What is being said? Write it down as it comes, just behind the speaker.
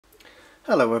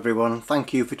Hello everyone,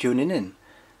 thank you for tuning in,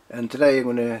 and today I'm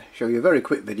going to show you a very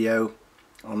quick video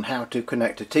on how to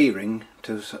connect a T-ring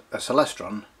to a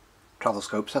Celestron Travel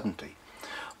Scope-70.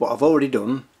 What I've already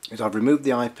done is I've removed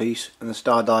the eyepiece and the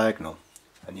star diagonal,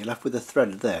 and you're left with a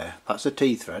thread there. That's a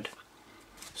T-thread.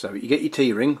 So you get your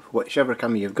T-ring, whichever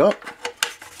camera you've got,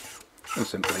 and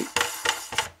simply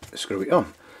screw it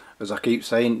on. As I keep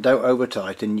saying, don't over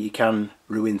tighten, you can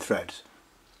ruin threads.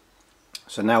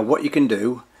 So now what you can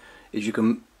do is you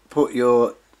can put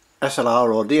your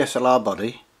SLR or DSLR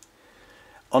body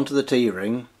onto the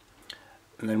T-ring,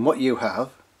 and then what you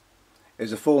have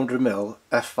is a 400mm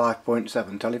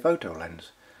f5.7 telephoto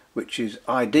lens, which is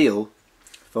ideal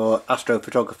for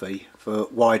astrophotography, for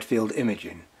wide field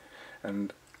imaging.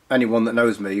 And anyone that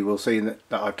knows me will see that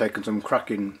I've taken some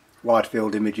cracking wide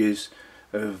field images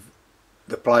of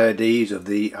the Pleiades, of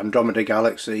the Andromeda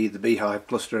Galaxy, the Beehive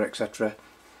Cluster, etc.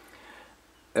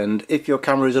 And if your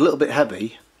camera is a little bit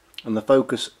heavy and the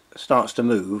focus starts to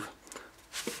move,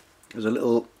 there's a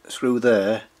little screw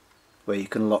there where you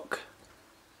can lock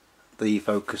the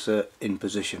focuser in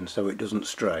position so it doesn't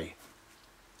stray.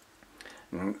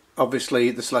 And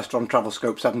obviously the Celestron Travel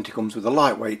Scope-70 comes with a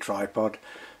lightweight tripod,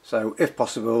 so if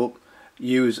possible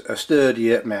use a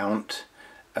sturdier mount,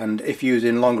 and if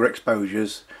using longer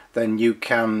exposures then you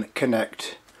can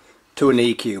connect to an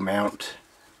EQ mount,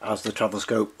 as the Travel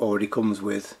Scope already comes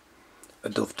with a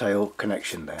dovetail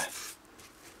connection there.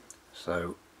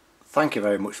 So thank you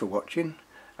very much for watching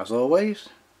as always,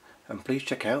 and please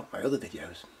check out my other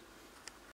videos.